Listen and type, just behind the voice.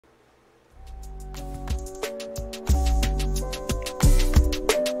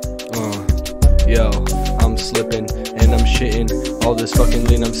Yo, I'm slipping and I'm shitting. All this fucking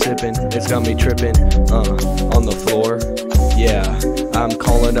lean I'm sipping, it's got me tripping. On the floor. Yeah, I'm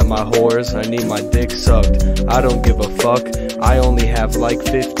calling up my whores. I need my dick sucked. I don't give a fuck. I only have like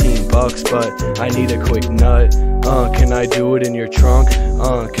 15 bucks, but I need a quick nut. Can I do it in your trunk?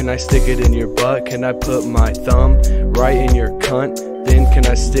 Can I stick it in your butt? Can I put my thumb right in your cunt? Then can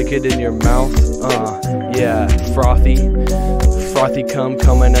I stick it in your mouth? Yeah, frothy cum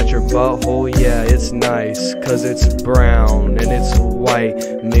coming at your butthole. Yeah, it's nice, cause it's brown and it's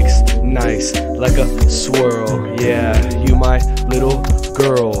white, mixed nice, like a swirl. Yeah, you my little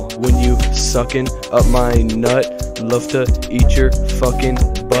girl, when you sucking up my nut. Love to eat your fucking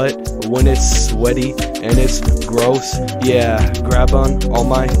butt when it's sweaty and it's gross. Yeah, grab on all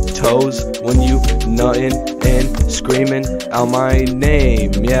my toes when you nuttin' and screaming out my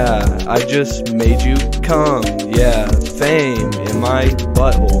name. Yeah, I just made you come. Yeah, fame in my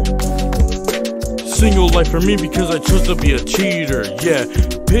butthole. Single life for me because I chose to be a cheater. Yeah,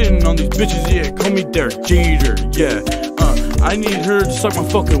 hitting on these bitches, yeah, call me their cheater. Yeah, I need her to suck my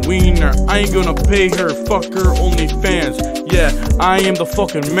fucking wiener. I ain't gonna pay her, fuck her OnlyFans. Yeah, I am the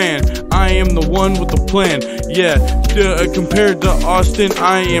fucking man. I am the one with the plan. Yeah, compared to Austin,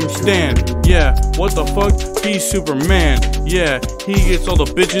 I am Stan. Yeah, what the fuck? He's Superman. Yeah, he gets all the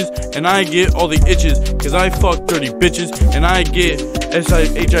bitches and I get all the itches. Cause I fuck dirty bitches and I get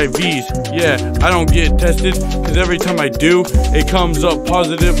HIVs. Yeah, I don't get tested cause every time I do, it comes up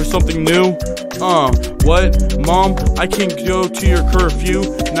positive for something new. What? Mom, I can't go to your curfew.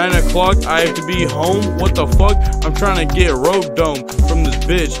 9 o'clock, I have to be home. What the fuck? I'm trying to get road dome from this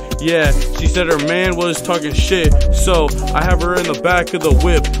bitch. Yeah, she said her man was talking shit. So, I have her in the back of the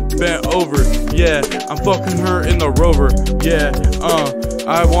whip, bent over. Yeah, I'm fucking her in the Rover. Yeah,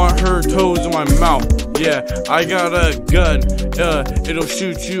 I want her toes in my mouth. Yeah, I got a gun. It'll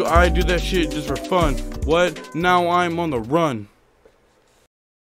shoot you. I do that shit just for fun. What? Now I'm on the run.